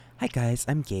Hi guys,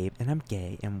 I'm Gabe and I'm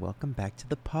gay and welcome back to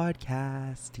the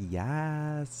podcast.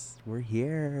 Yes, we're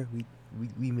here.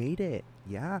 We made it.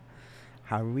 Yeah.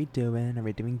 How are we doing? Are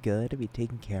we doing good? Are we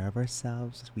taking care of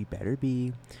ourselves? We better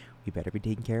be. We better be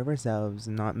taking care of ourselves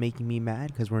and not making me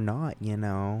mad because we're not.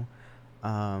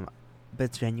 Um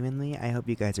but genuinely, I hope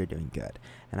you guys are doing good.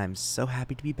 And I'm so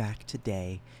happy to be back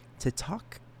today to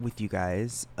talk with you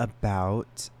guys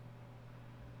about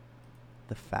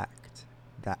the fact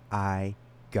that I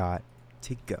got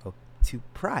to go to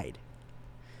Pride.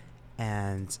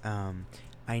 And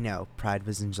I know Pride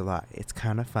was in July. It's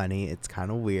kind of funny, it's kind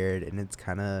of weird, and it's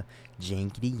kind of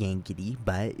jankety yankety,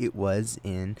 but it was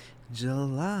in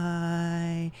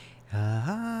July.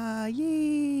 Ah,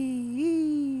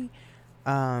 yee.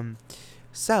 Um,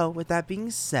 so, with that being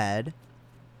said,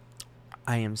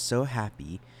 I am so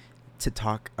happy to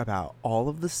talk about all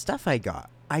of the stuff I got.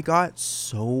 I got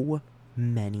so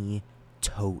many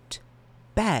tote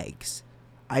bags.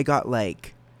 I got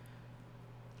like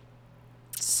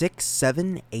six,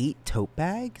 seven, eight tote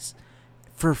bags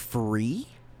for free.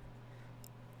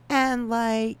 And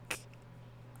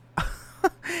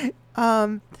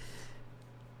um,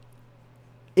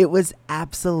 it was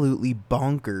absolutely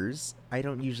bonkers. I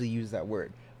don't usually use that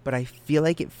word, but I feel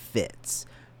like it fits.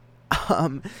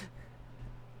 Um,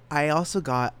 I also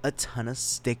got a ton of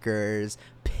stickers,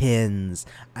 pins.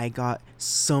 I got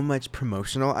so much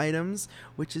promotional items,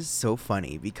 which is so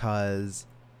funny because,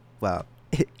 well,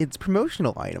 it's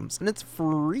promotional items and it's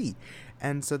free.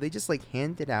 And so they just like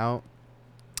hand it out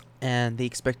and they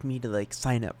expect me to like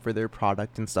sign up for their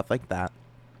product and stuff like that.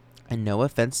 And no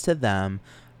offense to them,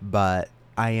 but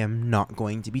I am not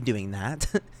going to be doing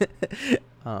that.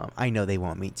 I know they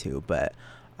want me to, but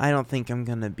I don't think I'm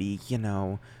gonna be,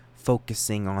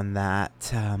 focusing on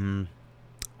that.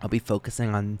 I'll be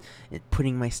focusing on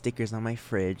putting my stickers on my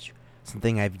fridge,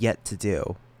 something I've yet to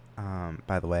do,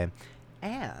 by the way.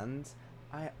 And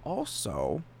I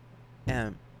also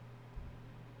am.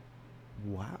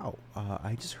 Wow,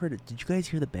 I just heard it. Did you guys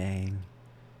hear the bang?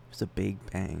 It was a big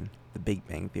bang. The Big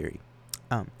Bang Theory.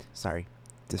 Sorry,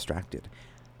 distracted.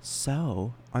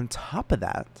 So, on top of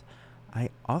that, I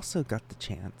also got the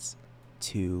chance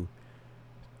to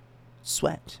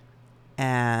sweat.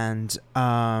 And,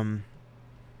 I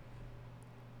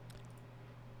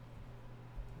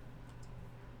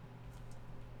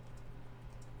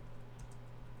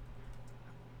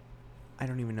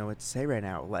don't even know what to say right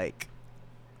now. Like,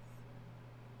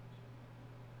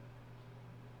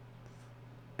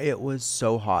 it was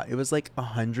so hot. It was like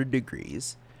 100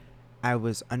 degrees. I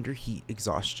was under heat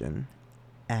exhaustion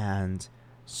and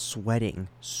sweating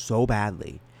so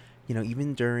badly.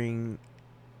 Even during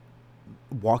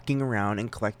walking around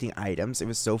and collecting items, it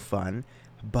was so fun.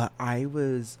 But I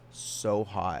was so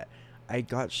hot. I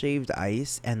got shaved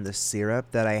ice, and the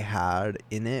syrup that I had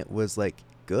in it was like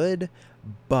good,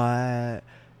 but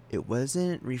it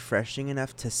wasn't refreshing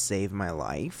enough to save my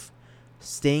life.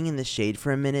 Staying in the shade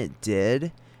for a minute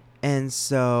did. And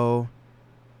so,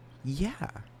 yeah,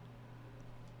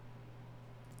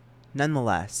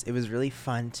 nonetheless, it was really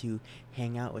fun to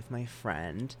hang out with my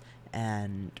friends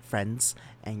and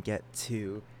get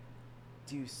to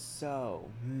do so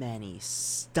many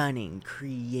stunning,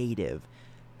 creative,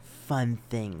 fun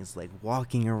things like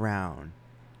walking around,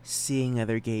 seeing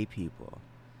other gay people,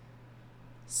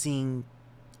 seeing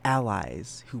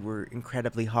allies who were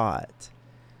incredibly hot,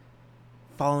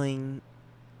 falling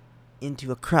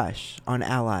into a crush on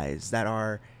allies that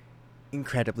are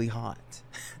incredibly hot.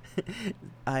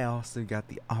 I also got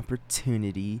the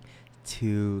opportunity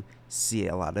to see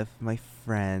a lot of my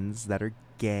friends that are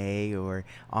gay or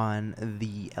on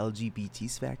the LGBT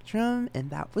spectrum, and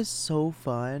that was so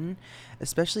fun.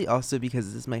 Especially also because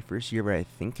this is my first year where I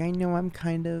think I know I'm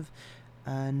kind of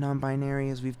non binary,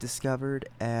 as we've discovered,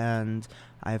 and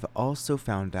I've also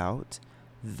found out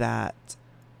that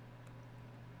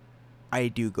I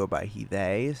do go by he,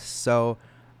 they, so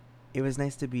it was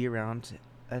nice to be around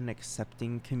an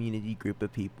accepting community group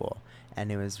of people,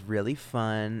 and it was really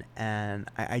fun. And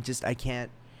I can't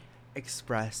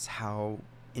express how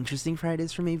interesting Pride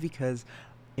is for me because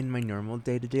in my normal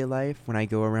day-to-day life, when I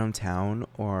go around town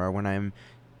or when I'm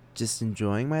just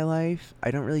enjoying my life,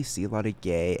 I don't really see a lot of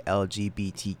gay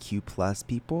LGBTQ plus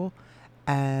people.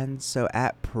 And so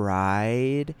at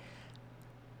Pride,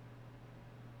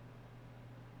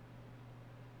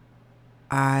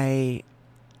 I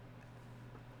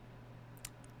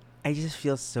I just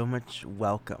feel so much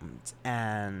welcomed,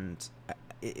 and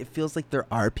it feels like there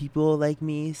are people like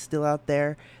me still out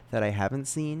there that I haven't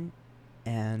seen,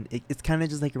 and it's kind of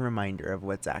just like a reminder of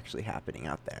what's actually happening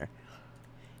out there.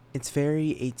 It's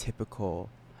very atypical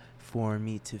for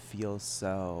me to feel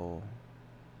so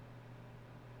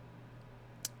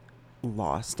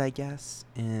lost, I guess,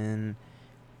 in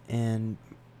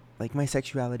like my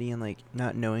sexuality, and like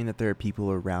not knowing that there are people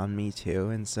around me too.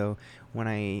 And so when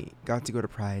I got to go to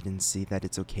Pride and see that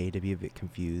it's okay to be a bit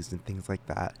confused and things like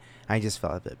that, I just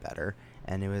felt a bit better,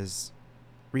 and it was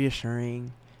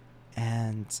reassuring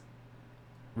and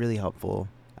really helpful,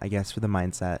 I guess, for the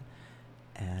mindset.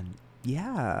 And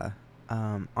yeah,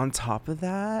 on top of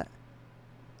that,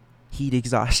 heat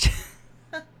exhaustion.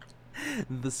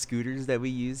 The scooters that we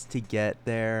used to get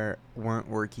there weren't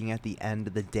working at the end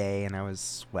of the day, and I was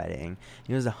sweating.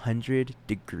 It was 100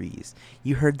 degrees.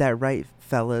 You heard that right,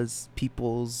 fellas,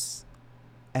 peoples,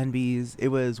 NBs. It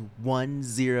was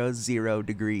 100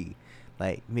 degree.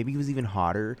 Like, maybe it was even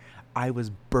hotter. I was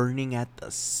burning at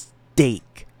the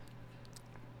stake.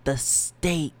 The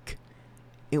stake.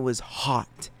 It was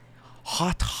hot.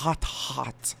 Hot, hot,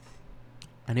 hot.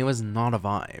 And it was not a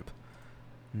vibe.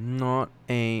 Not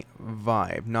a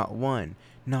vibe. Not one,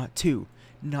 not two,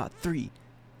 not three.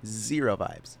 Zero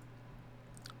vibes.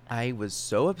 I was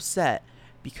so upset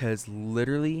because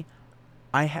literally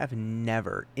I have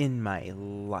never in my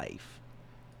life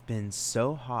been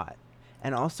so hot.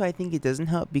 And also, I think it doesn't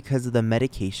help because of the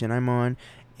medication I'm on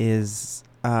is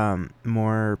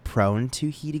more prone to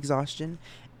heat exhaustion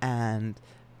and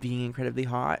being incredibly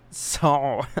hot.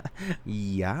 So,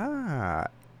 yeah,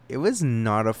 it was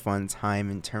not a fun time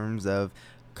in terms of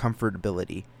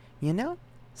comfortability, you know?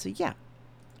 So, yeah,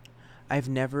 I've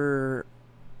never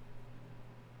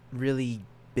really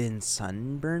been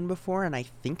sunburned before, and I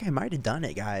think I might have done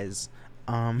it, guys.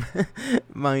 Um,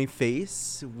 my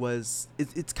face was,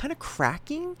 it's kind of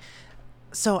cracking.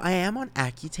 So I am on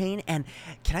Accutane, and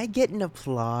can I get an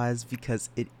applause because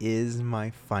it is my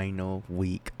final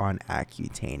week on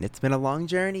Accutane. It's been a long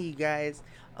journey, you guys.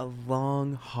 A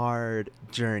long, hard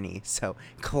journey. So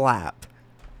clap.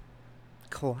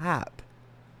 Clap.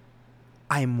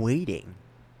 I'm waiting.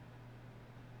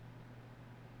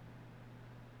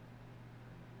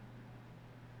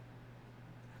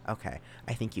 Okay,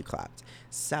 I think you clapped.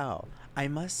 So, I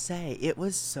must say, it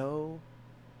was so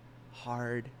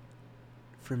hard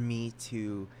for me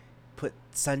to put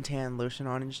suntan lotion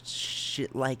on and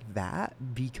shit like that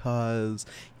because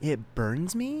it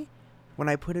burns me when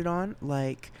I put it on.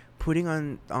 Like, putting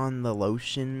on the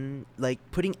lotion, like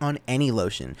putting on any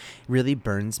lotion really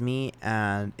burns me,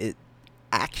 and it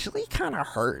actually kind of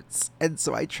hurts. And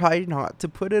so I try not to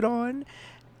put it on,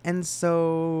 and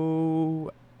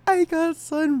so I got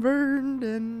sunburned,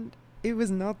 and it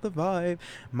was not the vibe.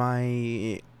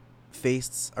 My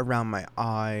face around my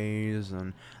eyes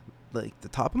and like the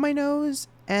top of my nose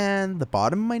and the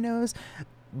bottom of my nose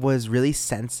was really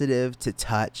sensitive to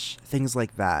touch, things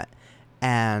like that.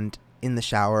 And in the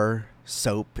shower,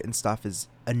 soap and stuff is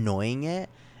annoying it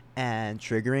and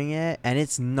triggering it, and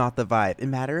it's not the vibe. As a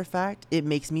matter of fact, it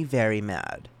makes me very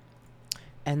mad.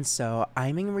 And so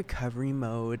I'm in recovery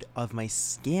mode of my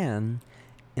skin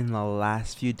in the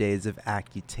last few days of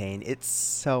Accutane. It's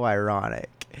so ironic.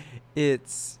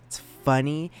 It's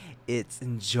funny. It's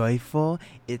enjoyable.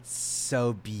 It's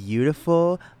so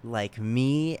beautiful, like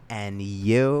me and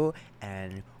you,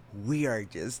 and we are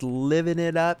just living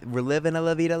it up. We're living a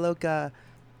la vida loca.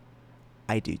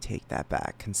 I do take that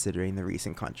back, considering the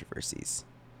recent controversies.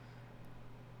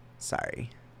 Sorry.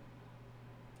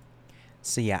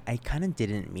 So yeah, I kind of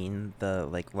didn't mean the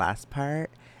like last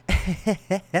part.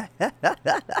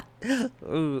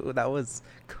 Ooh, that was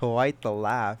quite the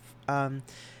laugh.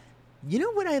 You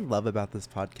know what I love about this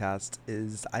podcast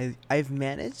is I've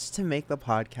managed to make the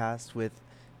podcast with,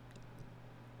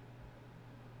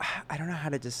 I don't know how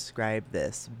to describe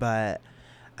this, but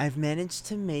I've managed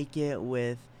to make it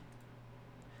with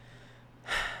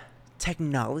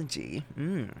technology.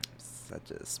 Such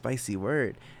a spicy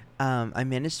word. I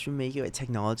managed to make it with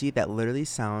technology that literally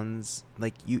sounds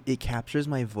like you. It captures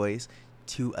my voice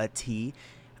to a T.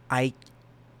 I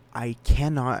I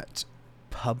cannot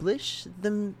publish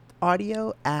the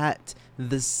audio at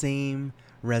the same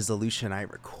resolution I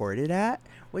recorded at,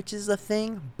 which is a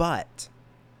thing, but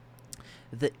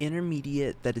the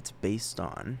intermediate that it's based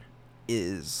on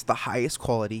is the highest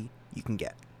quality you can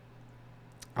get.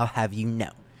 I'll have you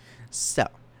know. So,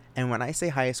 and when I say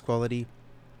highest quality,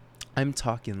 I'm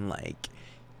talking like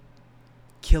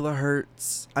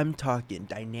kilohertz. I'm talking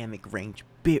dynamic range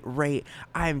bit rate.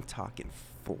 I'm talking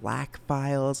FLAC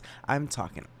files. I'm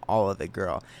talking all of it,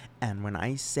 girl. And when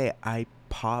I say I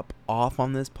pop off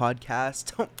on this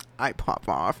podcast, I pop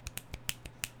off.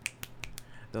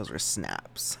 Those were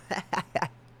snaps.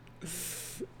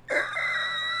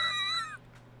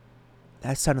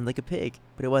 That sounded like a pig,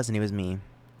 but it wasn't. It was me.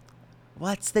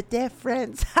 What's the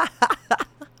difference?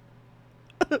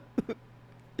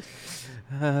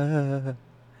 I'm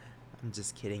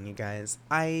just kidding, you guys.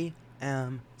 I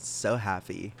am so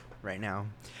happy right now.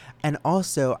 And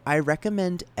also, I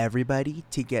recommend everybody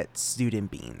to get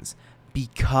student beans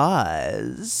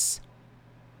because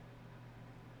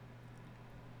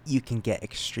you can get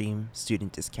extreme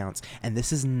student discounts. And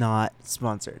this is not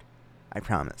sponsored. I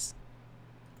promise.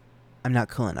 I'm not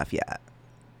cool enough yet.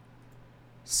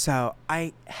 So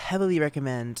I heavily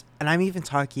recommend, and I'm even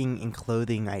talking in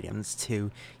clothing items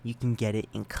too. You can get it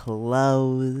in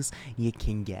clothes. You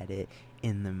can get it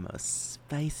in the most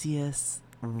spiciest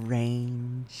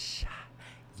range.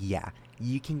 Yeah,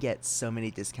 you can get so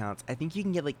many discounts. I think you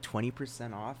can get like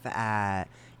 20% off at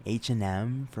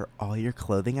H&M for all your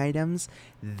clothing items.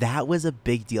 That was a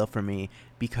big deal for me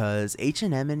because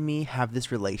H&M and me have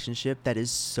this relationship that is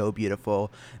so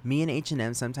beautiful. Me and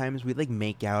H&M sometimes we like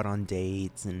make out on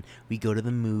dates and we go to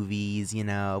the movies, you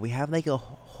know. We have like a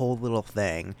whole little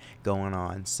thing going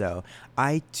on. So,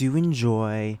 I do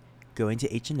enjoy going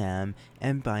to H&M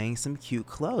and buying some cute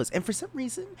clothes. And for some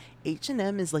reason,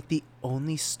 H&M is like the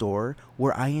only store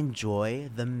where I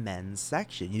enjoy the men's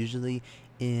section. Usually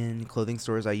in clothing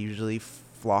stores, I usually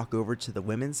flock over to the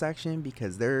women's section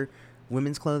because their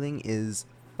women's clothing is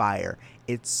fire.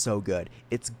 It's so good.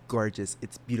 It's gorgeous.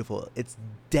 It's beautiful. It's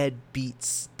deadbeat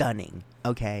stunning.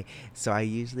 Okay? So I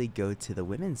usually go to the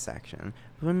women's section.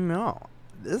 But no,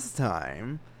 this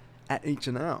time at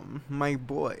H&M, my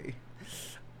boy,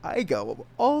 I go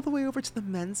all the way over to the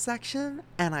men's section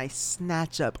and I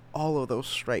snatch up all of those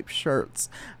striped shirts.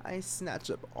 I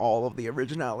snatch up all of the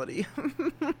originality.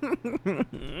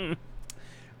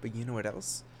 But you know what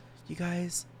else? You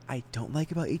guys, I don't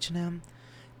like about H&M?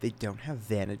 They don't have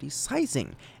vanity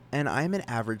sizing. And I'm an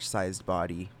average sized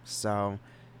body, so,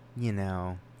 you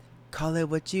know, call it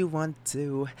what you want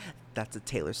to. That's a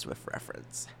Taylor Swift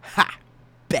reference. Ha!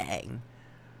 Bang!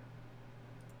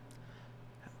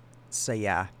 So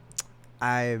yeah,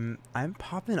 I'm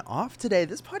popping off today.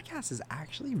 This podcast is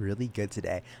actually really good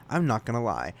today. I'm not gonna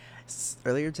lie.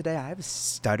 Earlier today, I was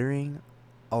stuttering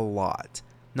a lot.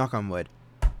 Knock on wood.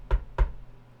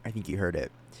 I think you heard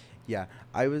it. Yeah,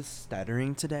 I was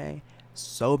stuttering today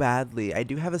so badly. I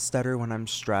do have a stutter when I'm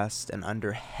stressed and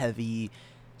under heavy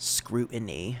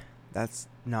scrutiny. That's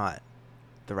not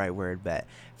the right word, but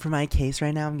for my case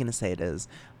right now, I'm gonna say it is.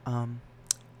 Um,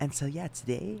 and so, yeah,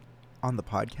 today on the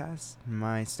podcast,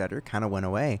 my stutter kind of went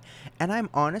away. And I'm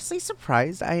honestly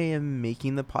surprised I am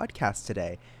making the podcast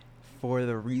today for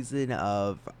the reason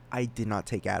of I did not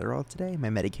take Adderall today,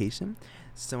 my medication.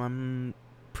 So I'm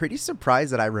pretty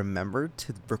surprised that I remembered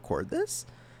to record this,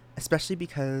 especially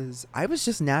because I was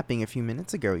just napping a few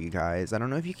minutes ago, you guys. I don't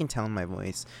know if you can tell in my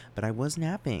voice, but I was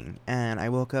napping and I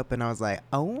woke up and I was like,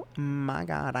 oh my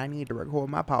God, I need to record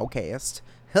my podcast.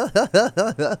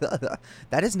 That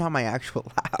is not my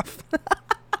actual laugh.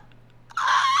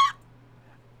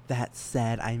 That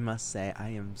said, I must say I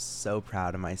am so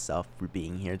proud of myself for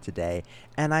being here today,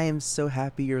 and I am so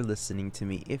happy you're listening to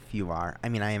me if you are. I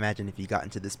mean, I imagine if you gotten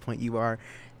to this point, you are.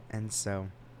 And so,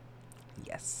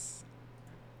 yes.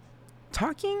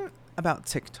 Talking about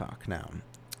TikTok now,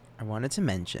 I wanted to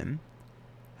mention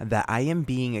that I am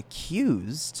being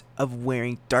accused of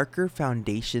wearing darker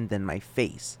foundation than my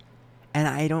face. And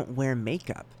I don't wear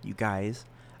makeup, you guys.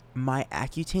 My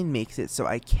Accutane makes it so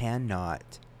I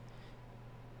cannot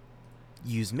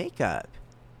use makeup.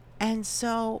 And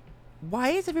so,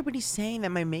 why is everybody saying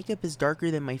that my makeup is darker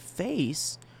than my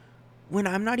face when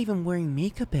I'm not even wearing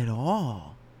makeup at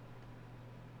all?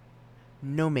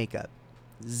 No makeup.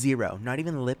 Zero. Not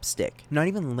even lipstick. Not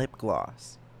even lip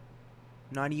gloss.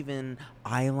 Not even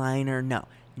eyeliner. No.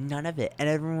 None of it. And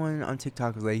everyone on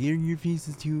TikTok was like, your face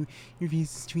is too, your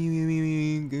face is too,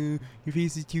 your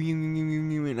face is too,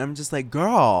 and I'm just like,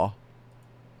 girl,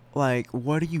 like,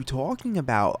 what are you talking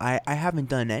about? I haven't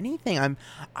done anything.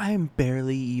 I'm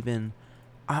barely even,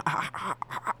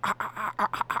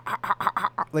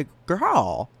 like,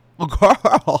 girl,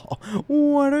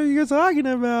 what are you talking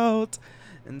about?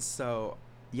 And so,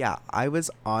 yeah, I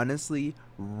was honestly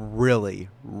really,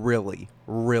 really,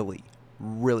 really,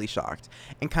 really shocked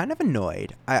and kind of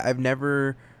annoyed. I've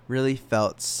never really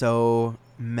felt so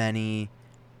many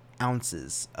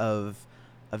ounces of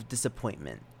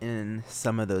disappointment in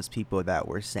some of those people that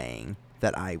were saying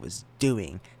that I was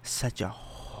doing such a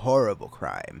horrible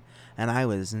crime, and I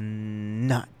was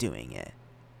not doing it.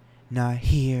 Not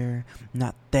here,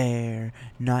 not there,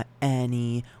 not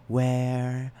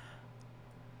anywhere.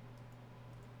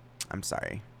 I'm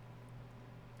sorry.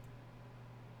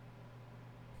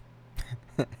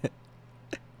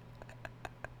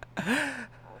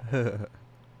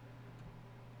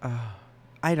 Uh,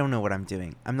 I don't know what I'm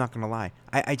doing. I'm not gonna lie.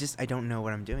 I don't know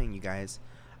what I'm doing, you guys.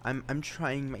 I'm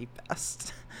trying my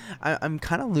best. I'm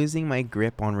kind of losing my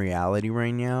grip on reality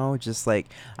right now. Just like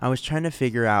I was trying to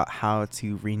figure out how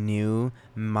to renew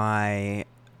my.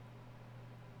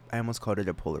 I almost called it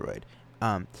a Polaroid.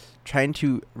 Um, Trying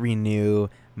to renew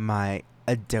my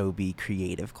Adobe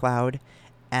Creative Cloud,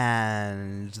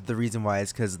 and the reason why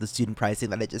is because of the student pricing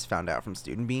that I just found out from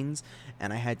Student Beans,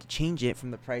 and I had to change it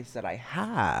from the price that I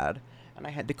had, and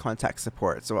I had to contact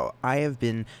support. So I have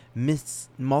been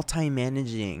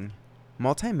multi-managing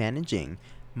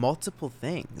multiple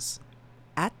things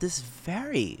at this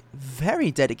very,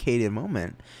 very dedicated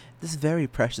moment, this very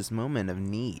precious moment of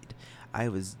need. I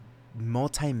was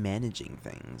multi-managing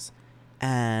things,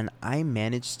 and I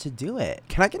managed to do it.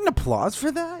 Can I get an applause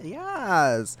for that?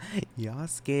 Yes.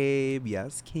 Yes, Gabe.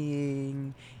 Yes,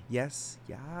 King. Yes,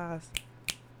 yes.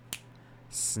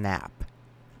 Snap.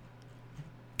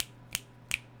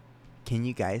 Can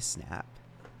you guys snap?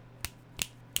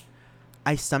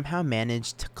 I somehow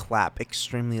managed to clap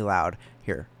extremely loud.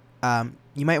 Here.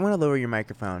 You might want to lower your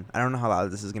microphone. I don't know how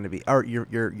loud this is gonna be. Or your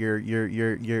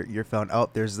phone. Oh,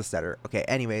 there's the setter. Okay,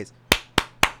 anyways.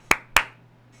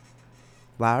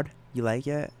 Loud? You like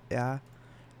it? Yeah?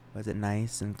 Was it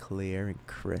nice and clear and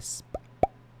crisp?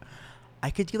 I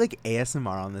could do like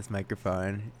ASMR on this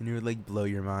microphone and it would like blow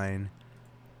your mind.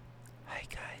 Hi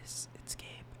guys, it's Gabe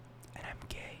and I'm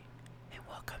gay and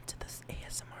welcome to this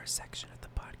ASMR section of the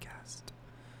podcast.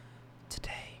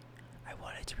 Today, I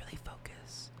wanted to really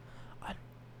focus on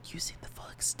using the full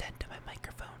extent of my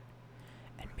microphone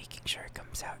and making sure it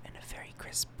comes out in a very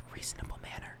crisp, reasonable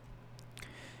manner.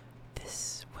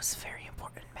 This was a very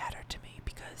important matter to me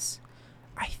because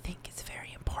I think it's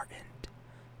very important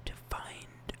to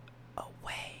find a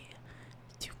way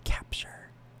to capture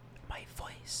my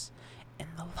voice in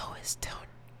the lowest tone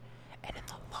and in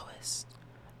the lowest,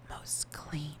 most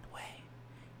clean way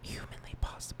humanly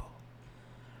possible.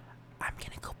 I'm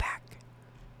gonna go back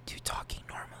to talking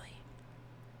normally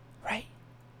right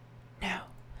now.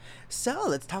 So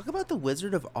let's talk about The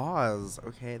Wizard of Oz,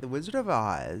 okay? The Wizard of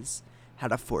Oz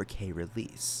had a 4K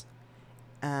release.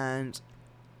 And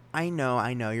I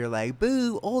know, you're like,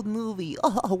 boo, old movie.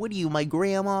 Oh, what are you, my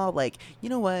grandma? Like, you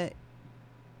know what?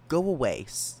 Go away.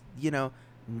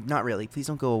 Not really. Please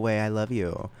don't go away. I love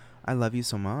you. I love you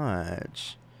so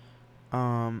much.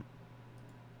 Um,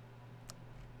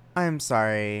 I'm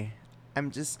sorry.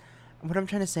 What I'm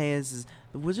trying to say is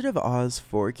the Wizard of Oz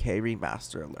 4K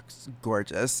remaster looks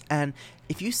gorgeous. And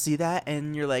if you see that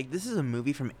and you're like, this is a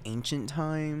movie from ancient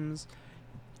times,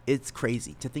 it's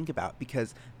crazy to think about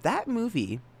because that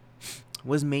movie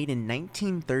was made in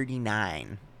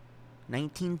 1939.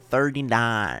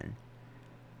 1939.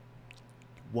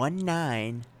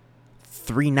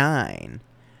 1939.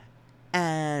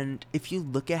 And if you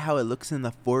look at how it looks in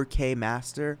the 4K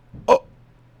master, oh,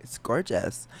 it's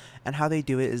gorgeous. And how they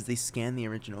do it is they scan the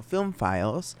original film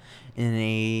files in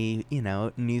a,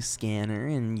 new scanner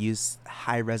and use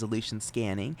high resolution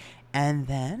scanning, and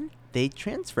then they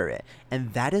transfer it.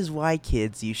 And that is why,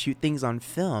 kids, you shoot things on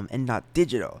film and not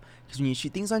digital. Because when you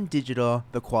shoot things on digital,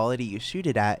 the quality you shoot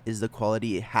it at is the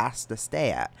quality it has to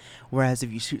stay at. Whereas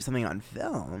if you shoot something on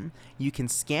film, you can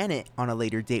scan it on a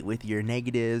later date with your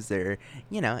negatives or,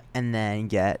 and then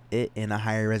get it in a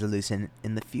higher resolution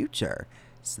in the future.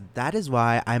 So that is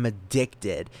why I'm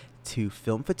addicted to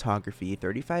film photography,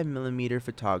 35 millimeter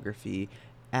photography,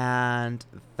 and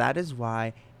that is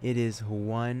why it is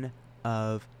one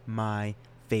of my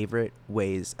favorite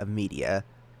ways of media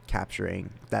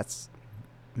capturing. That's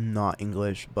not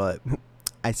English, but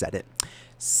I said it.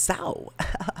 So,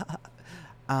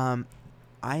 I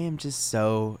am just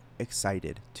so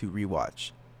excited to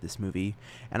rewatch this movie,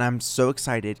 and I'm so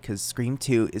excited because Scream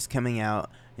 2 is coming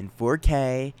out in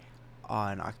 4K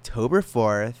on October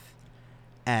 4th,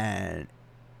 and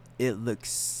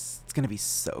it's gonna be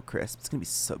so crisp. It's gonna be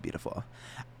so beautiful.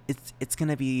 It's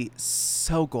gonna be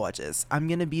so gorgeous. I'm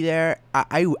gonna be there.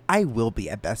 I will be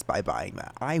at Best Buy buying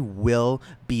that. I will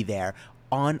be there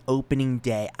on opening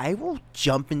day. I will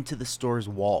jump into the store's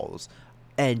walls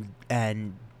and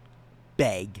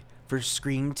beg for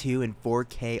Scream 2 in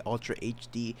 4K Ultra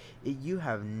HD. You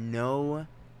have no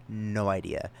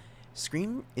idea.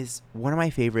 Scream is one of my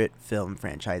favorite film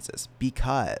franchises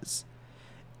because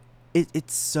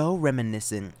it's so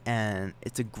reminiscent and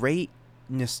it's a great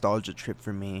nostalgia trip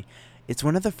for me. It's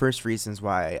one of the first reasons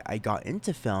why I got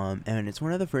into film, and it's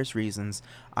one of the first reasons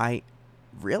I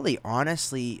really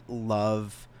honestly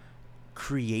love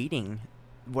creating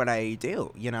what I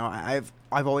do. I've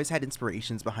always had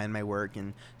inspirations behind my work,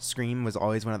 and Scream was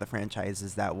always one of the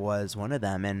franchises that was one of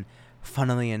them. And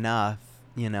funnily enough,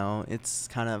 You know, it's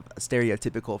kind of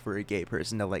stereotypical for a gay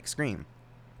person to like scream.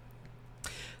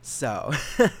 So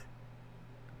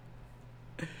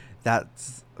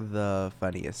that's the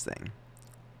funniest thing.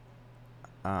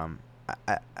 Um, I,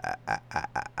 I, I, I,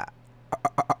 I,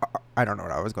 I don't know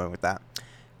what I was going with that.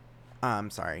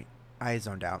 Sorry, I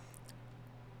zoned out.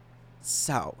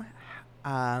 So,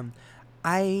 um,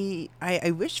 I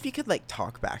wish we could like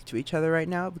talk back to each other right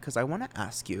now because I want to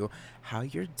ask you how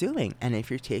you're doing and if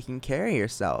you're taking care of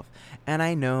yourself. And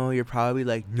I know you're probably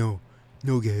like, no,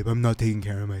 no, Gabe, I'm not taking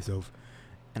care of myself.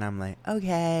 And I'm like,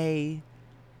 okay,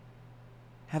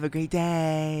 have a great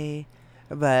day.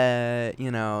 But, you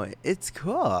know, it's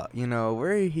cool. You know,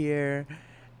 we're here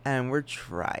and we're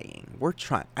trying. We're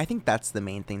trying. I think that's the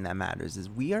main thing that matters is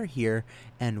we are here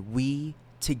and we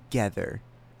together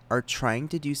are trying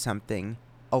to do something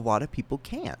a lot of people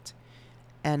can't.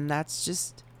 And that's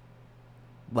just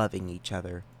loving each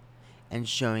other and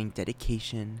showing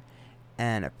dedication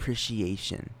and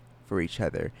appreciation for each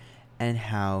other and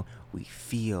how we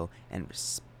feel and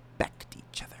respect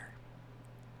each other.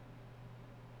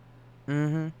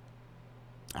 Mm-hmm.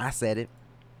 I said it.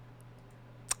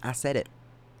 I said it.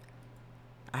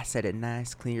 I said it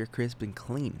nice, clear, crisp, and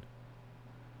clean.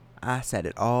 I said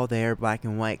it all there, black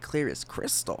and white, clear as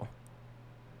crystal.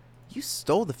 You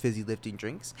stole the fizzy lifting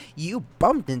drinks. You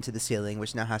bumped into the ceiling,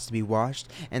 which now has to be washed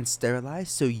and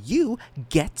sterilized, so you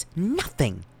get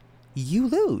nothing. You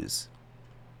lose.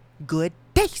 Good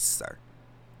day, sir.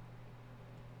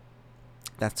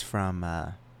 That's from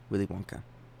Willy Wonka.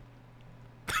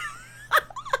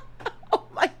 Oh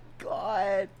my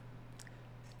god.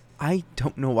 I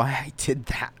don't know why I did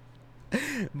that.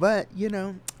 But, you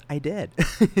know, I did.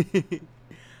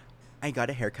 I got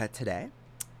a haircut today.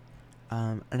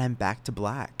 And I'm back to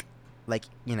black. Like,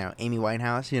 you know, Amy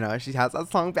Winehouse, you know, she has that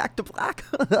song Back to Black.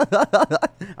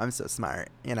 I'm so smart,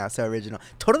 you know, so original.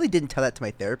 Totally didn't tell that to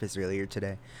my therapist earlier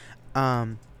today.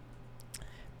 Um,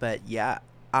 but yeah,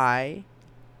 I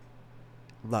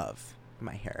love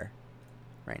my hair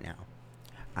right now.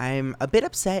 I'm a bit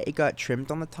upset it got trimmed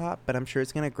on the top, but I'm sure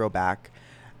it's going to grow back.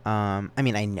 I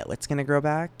mean, I know it's going to grow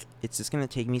back. It's just going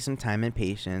to take me some time and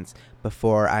patience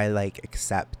before I like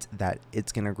accept that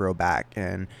it's going to grow back.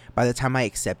 And by the time I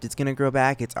accept it's going to grow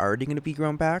back, it's already going to be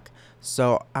grown back.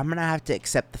 So I'm going to have to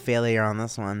accept the failure on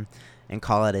this one and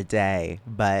call it a day.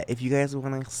 But if you guys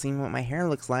want to see what my hair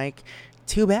looks like,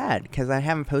 too bad, because I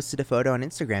haven't posted a photo on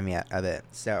Instagram yet of it.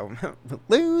 So,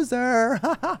 loser.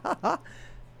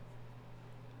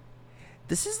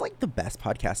 This is like the best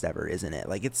podcast ever, isn't it?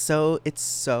 Like it's so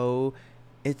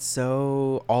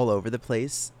all over the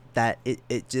place that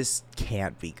it just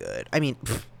can't be good. I mean,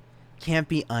 can't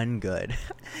be ungood.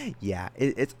 Yeah,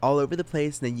 it's all over the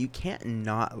place, then you can't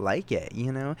not like it,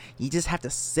 you know? You just have to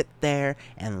sit there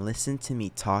and listen to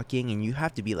me talking, and you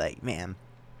have to be like, man,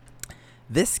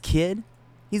 this kid,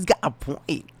 he's got a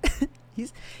point.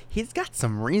 He's got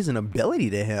some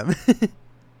reasonability to him.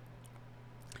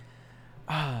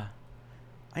 Ah,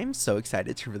 I'm so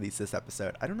excited to release this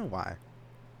episode. I don't know why.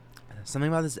 Something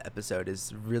about this episode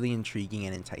is really intriguing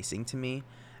and enticing to me,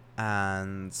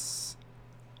 and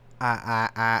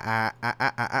I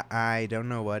don't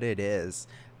know what it is,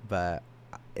 but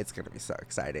it's gonna be so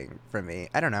exciting for me.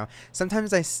 I don't know.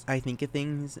 Sometimes I think of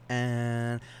things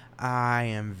and I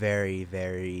am very,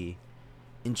 very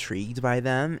intrigued by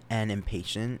them and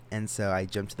impatient, and so I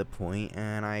jump to the point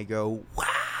and I go,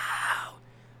 wow,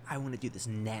 I want to do this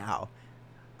now.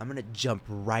 I'm gonna jump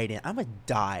right in. I'm gonna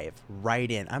dive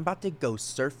right in. I'm about to go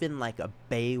surfing like a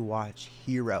Baywatch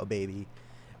hero, baby.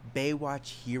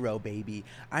 Baywatch hero, baby.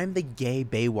 I'm the gay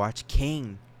Baywatch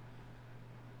king.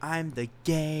 I'm the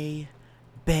gay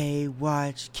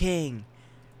Baywatch king.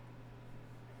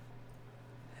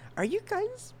 Are you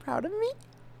guys proud of me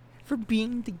for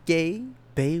being the gay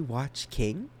Baywatch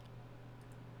king?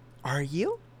 Are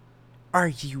you? Are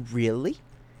you really?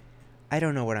 I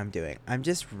don't know what I'm doing. I'm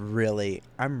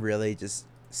really just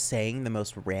saying the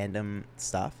most random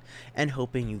stuff and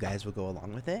hoping you guys will go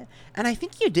along with it. And I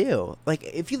think you do. Like,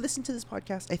 if you listen to this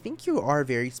podcast, I think you are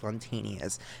very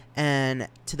spontaneous and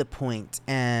to the point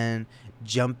and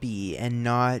jumpy and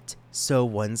not so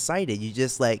one-sided. You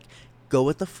just, like, go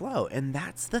with the flow. And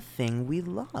that's the thing we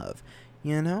love.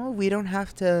 You know, we don't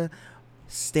have to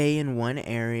stay in one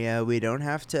area. We don't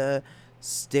have to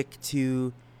stick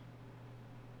to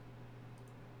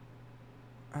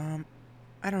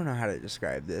I don't know how to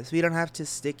describe this. We don't have to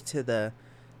stick to the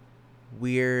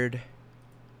weird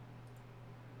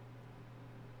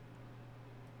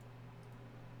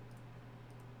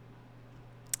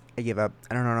I give up.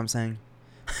 I don't know what I'm saying.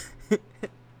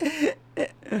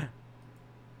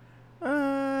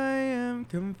 I am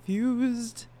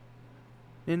confused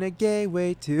in a gay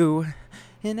way too.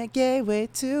 In a gay way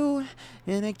too.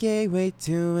 In a gay way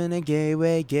too. In a gay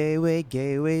way too.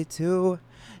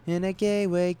 In a gay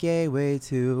way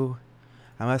too.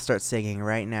 I'm gonna start singing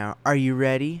right now. Are you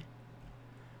ready?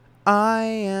 I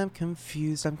am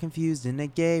confused, I'm confused in a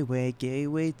gay way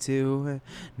too.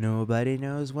 Nobody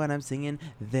knows what I'm singing,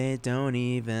 they don't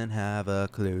even have a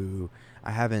clue.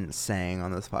 I haven't sang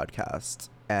on this podcast,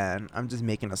 and I'm just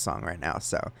making a song right now,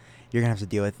 so you're gonna have to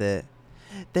deal with it.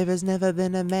 There has never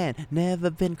been a man,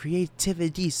 never been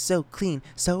creativity so clean,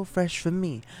 so fresh for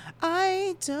me.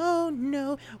 I don't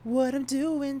know what I'm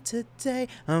doing today,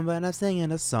 but I'm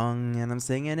singing a song and I'm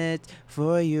singing it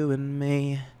for you and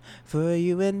me. For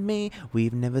you and me,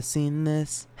 we've never seen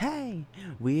this. Hey,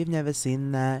 we've never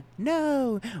seen that.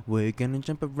 No, we're gonna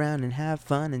jump around and have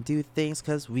fun and do things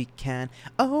 'cause we can.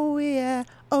 Oh yeah,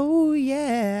 oh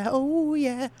yeah, oh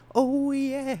yeah, oh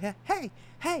yeah. Hey,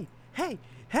 hey, hey,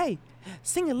 hey.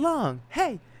 Sing along.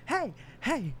 Hey, hey,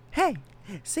 hey, hey.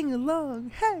 Sing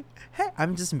along. Hey, hey.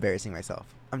 I'm just embarrassing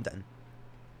myself. I'm done.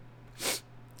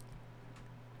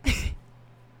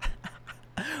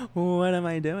 What am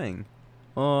I doing?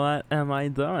 What am I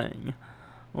doing?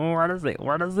 What is it?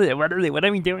 What is it? What is it? What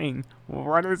am I doing?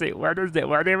 What is it? What is it?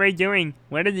 What am I doing?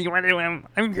 What is it? What am I?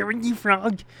 I'm Gravity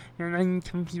Frog, and I'm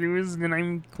confused, and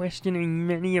I'm questioning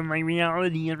many of my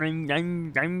reality, and I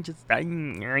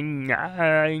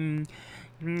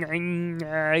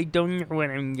don't know what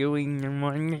I'm doing. I'm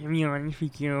gonna be honest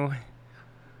with you.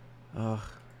 Ugh.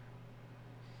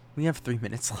 We have 3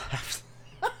 minutes left.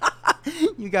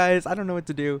 You guys, I don't know what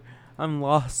to do. I'm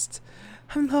lost.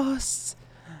 I'm lost.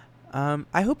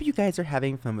 I hope you guys are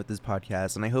having fun with this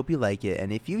podcast, and I hope you like it.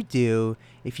 And if you do,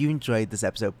 if you enjoyed this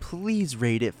episode, please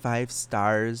rate it 5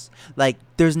 stars. Like,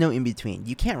 there's no in between.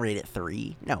 You can't rate it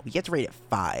 3. No, you have to rate it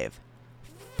 5.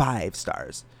 5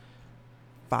 stars.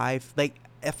 5. Like,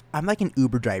 if I'm like an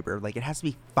Uber driver, like, it has to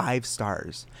be 5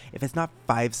 stars. If it's not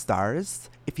 5 stars,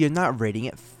 if you're not rating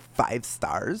it 5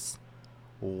 stars,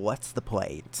 what's the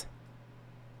point?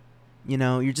 You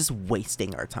know, you're just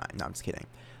wasting our time. No, I'm just kidding.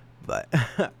 But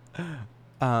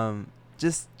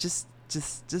just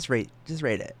rate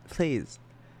it, please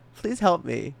help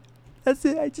me. That's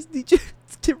it. I just need you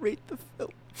to rate the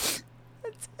film.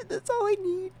 That's it. That's all I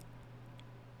need.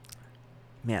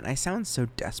 Man, I sound so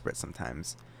desperate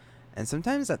sometimes, and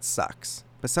sometimes that sucks,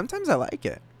 but sometimes I like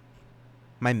it.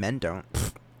 My men don't.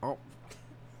 Oh,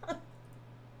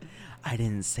 I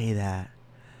didn't say that.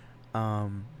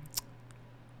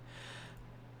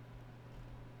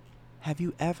 Have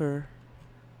you ever,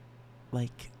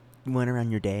 like, went around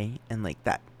your day and, like,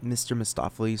 that Mr.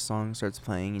 Mistopheles song starts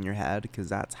playing in your head? Because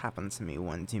that's happened to me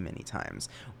one too many times.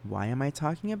 Why am I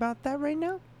talking about that right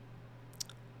now?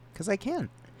 Because I can.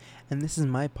 And this is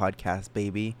my podcast,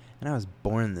 baby, and I was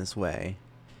born this way.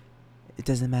 It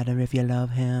doesn't matter if you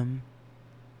love him.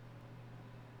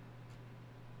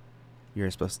 You were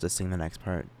supposed to sing the next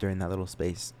part during that little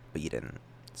space, but you didn't.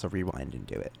 So rewind and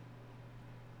do it.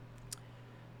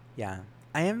 Yeah,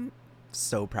 I am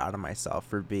so proud of myself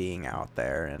for being out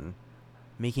there and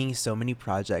making so many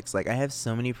projects. Like, I have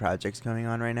so many projects going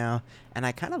on right now, and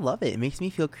I kind of love it. It makes me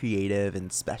feel creative and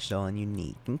special and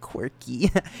unique and quirky.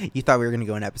 You thought we were going to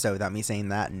go an episode without me saying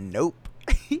that? Nope.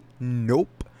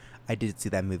 Nope. I did see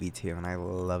that movie too, and I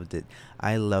loved it.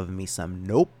 I love me some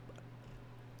Nope.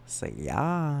 So,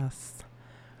 yes.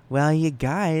 Well, you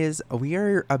guys, we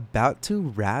are about to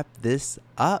wrap this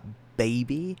up,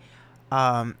 baby.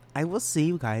 I will see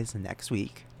you guys next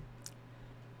week.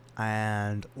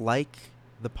 And like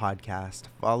the podcast,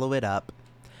 follow it up.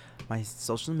 My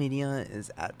social media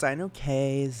is at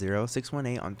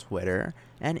DinoK0618 on Twitter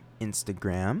and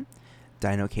Instagram.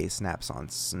 DinoK Snaps on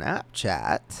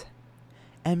Snapchat.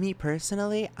 And me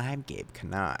personally, I'm Gabe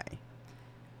Kanai,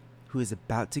 who is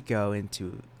about to go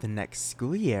into the next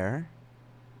school year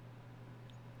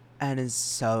and is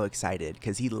so excited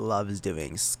because he loves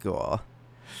doing school.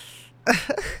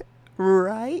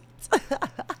 Right?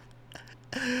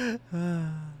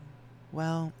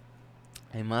 Well,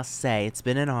 I must say it's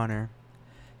been an honor.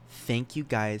 Thank you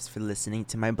guys for listening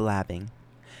to my blabbing.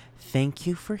 Thank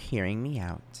you for hearing me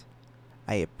out.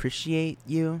 I appreciate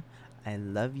you, I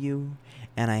love you,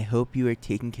 and I hope you are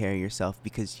taking care of yourself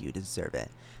because you deserve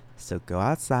it. So go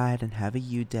outside and have a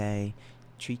you day.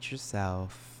 Treat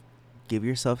yourself. Give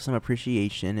yourself some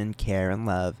appreciation and care and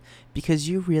love because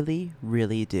you really,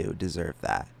 really do deserve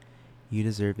that. You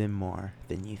deserve it more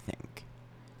than you think.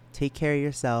 Take care of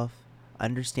yourself,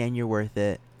 understand you're worth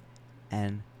it,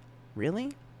 and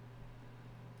really,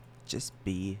 just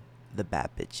be the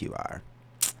bad bitch you are.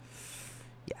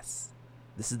 Yes.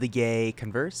 This is the Gay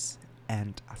Converse,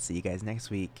 and I'll see you guys next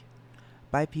week.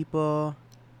 Bye, people.